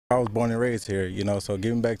I was born and raised here, so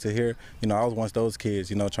giving back to here, I was once those kids,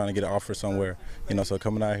 trying to get an offer somewhere, so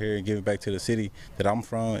coming out here and giving back to the city that I'm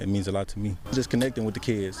from, it means a lot to me. Just connecting with the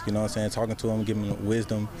kids, what I'm saying, talking to them, giving them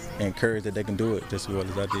wisdom and courage that they can do it just as well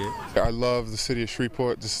as I did. I love the city of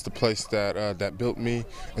Shreveport. This is the place that built me,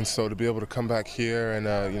 and so to be able to come back here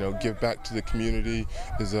and give back to the community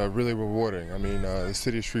is really rewarding. I mean, the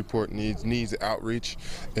city of Shreveport needs outreach,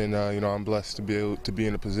 and I'm blessed to be able to be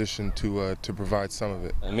in a position to provide some of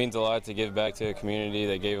it. It means a lot to give back to a community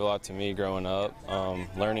that gave a lot to me growing up,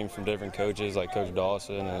 learning from different coaches like Coach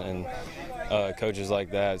Dawson and coaches like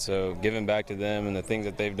that. So giving back to them and the things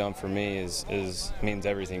that they've done for me means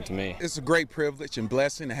everything to me. It's a great privilege and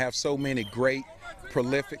blessing to have so many great,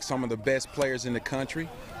 prolific, some of the best players in the country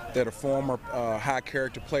that are former high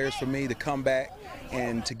character players for me to come back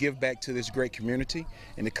and to give back to this great community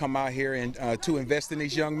and to come out here and to invest in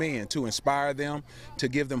these young men, to inspire them, to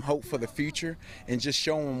give them hope for the future and just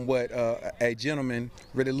show them what a gentleman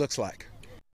really looks like.